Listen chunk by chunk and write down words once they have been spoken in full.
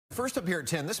First up here at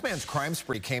 10, this man's crime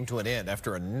spree came to an end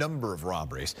after a number of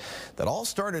robberies that all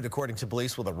started, according to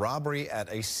police, with a robbery at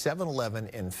a 7-Eleven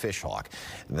in Fishhawk.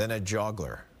 Then a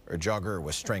jogger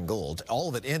was strangled. All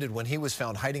of it ended when he was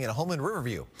found hiding in a home in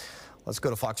Riverview. Let's go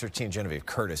to Fox 13 Genevieve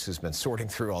Curtis, who's been sorting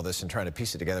through all this and trying to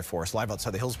piece it together for us, live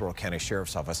outside the Hillsborough County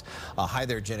Sheriff's Office. Hi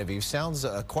there, Genevieve. Sounds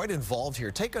quite involved here.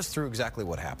 Take us through exactly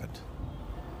what happened.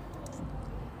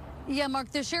 Yeah,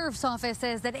 Mark, the sheriff's office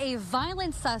says that a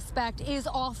violent suspect is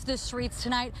off the streets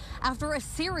tonight after a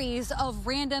series of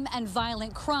random and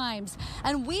violent crimes.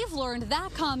 And we've learned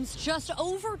that comes just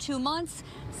over 2 months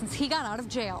since he got out of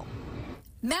jail.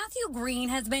 Matthew Green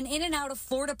has been in and out of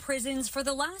Florida prisons for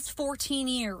the last 14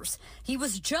 years. He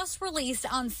was just released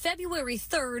on February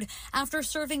 3rd after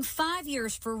serving 5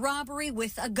 years for robbery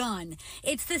with a gun.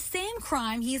 It's the same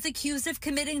crime he's accused of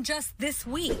committing just this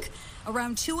week.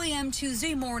 Around 2 a.m.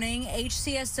 Tuesday morning,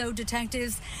 HCSO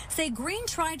detectives say Green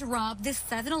tried to rob this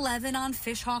 7-Eleven on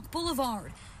Fishhawk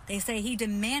Boulevard. They say he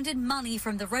demanded money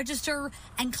from the register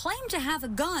and claimed to have a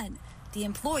gun. The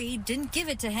employee didn't give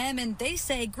it to him, and they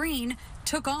say Green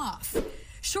took off.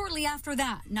 Shortly after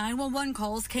that, 911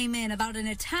 calls came in about an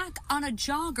attack on a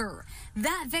jogger.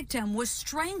 That victim was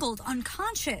strangled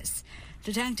unconscious.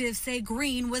 Detectives say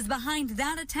Green was behind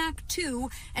that attack, too,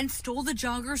 and stole the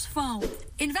jogger's phone.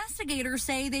 Investigators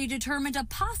say they determined a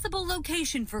possible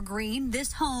location for Green,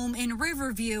 this home in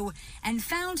Riverview, and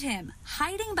found him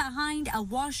hiding behind a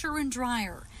washer and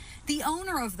dryer. The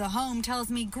owner of the home tells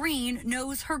me Green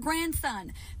knows her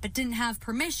grandson, but didn't have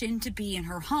permission to be in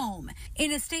her home.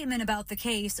 In a statement about the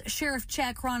case, Sheriff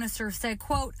Chet Cronister said,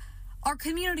 quote, "Our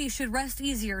community should rest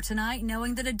easier tonight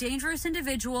knowing that a dangerous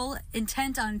individual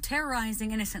intent on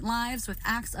terrorizing innocent lives with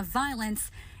acts of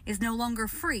violence is no longer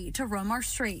free to roam our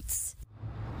streets."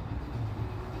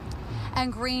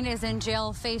 And Green is in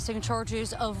jail facing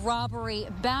charges of robbery,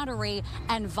 battery,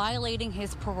 and violating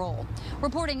his parole.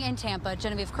 Reporting in Tampa,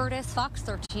 Genevieve Curtis, Fox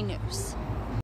 13 News.